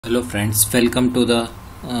Hello friends, welcome to the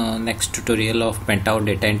next tutorial of Pentaho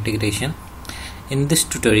Data Integration. In this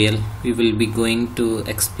tutorial we will be going to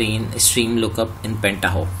explain stream lookup in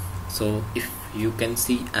Pentaho. So if you can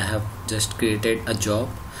see, I have just created a job.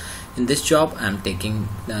 In this job I am taking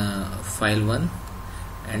file 1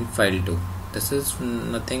 and file 2. This is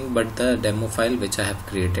nothing but the demo file which I have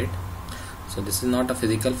created. So this is not a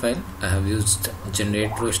physical file. I have used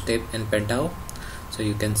generate row step in Pentaho. So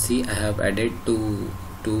you can see I have added two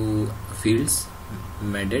fields,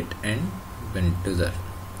 medit and user.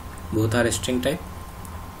 Both are string type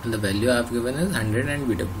and the value I have given is 100 and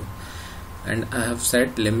bw, and I have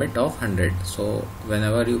set limit of 100. So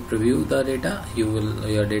whenever you preview the data,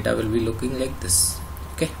 your data will be looking like this.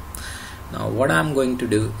 Okay, now what I am going to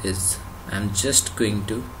do is I am just going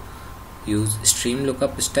to use stream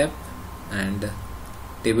lookup step and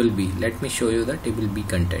table B. Let me show you the table B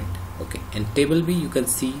content. Okay, in table B you can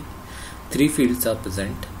see 3 fields are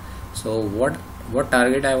present. So what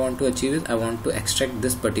target I want to achieve is I want to extract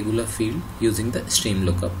this particular field using the stream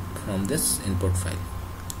lookup from this input file.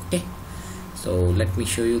 Okay, so let me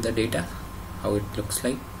show you the data, how it looks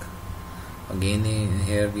like. Again,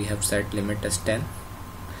 here we have set limit as 10.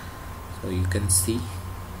 So you can see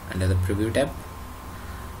under the preview tab,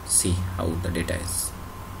 see how the data is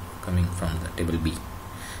coming from the table B.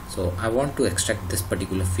 So I want to extract this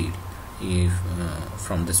particular field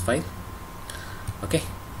from this file. Okay,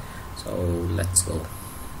 so let's go.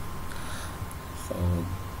 So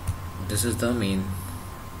this is the main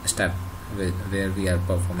step where we are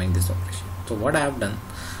performing this operation. So what I have done,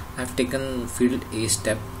 I have taken field A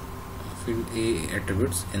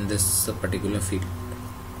attributes in this particular field,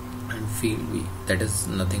 and field B, that is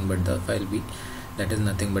nothing but the file B, that is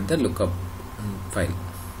nothing but the lookup file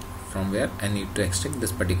from where I need to extract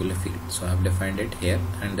this particular field. So I have defined it here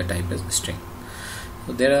and the type is string.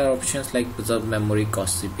 So there are options like preserve memory,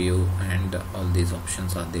 cost CPU, and all these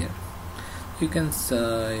options are there. You can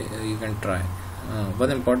try. One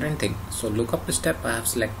important thing, so lookup step I have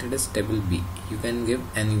selected is table B. You can give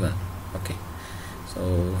anyone. Okay,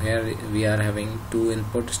 so here we are having 2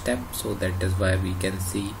 input steps, so that is why we can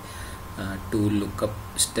see 2 lookup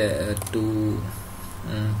two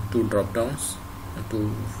drop downs,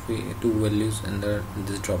 two values in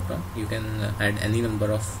this drop down. You can add any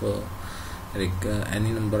number of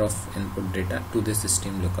input data to this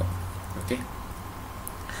stream lookup. Okay,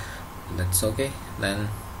 that's okay. Then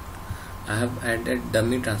I have added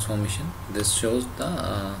dummy transformation. This shows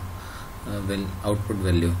the output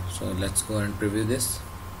value. So let's go and preview this.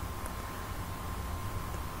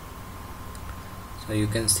 So you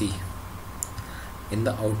can see in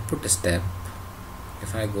the output step,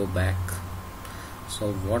 if I go back,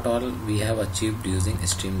 so what all we have achieved using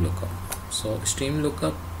stream lookup. So stream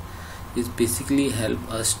lookup is basically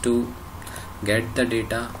help us to get the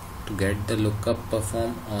data, to get the lookup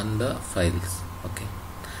perform on the files. Okay,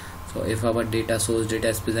 so if our source data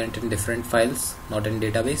is present in different files, not in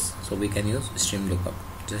database, so we can use stream lookup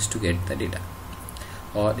just to get the data.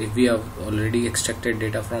 Or if we have already extracted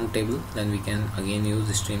data from table, then we can again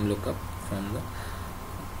use stream lookup from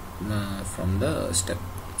the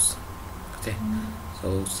steps. Okay,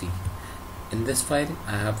 so see, in this file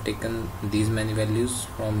I have taken these many values.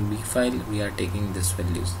 From B file we are taking these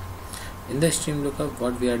values. In the stream lookup,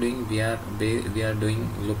 what we are doing, we are doing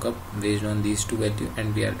lookup based on these 2 values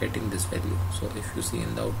and we are getting this value. So if you see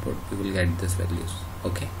in the output, we will get these values.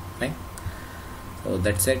 Okay, fine. So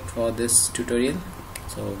that's it for this tutorial.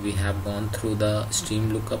 So we have gone through the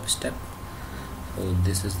stream lookup step. So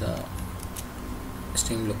this is the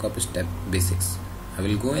stream lookup step basics. I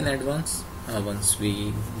will go in advance once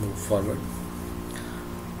we move forward.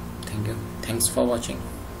 Thank you. Thanks for watching.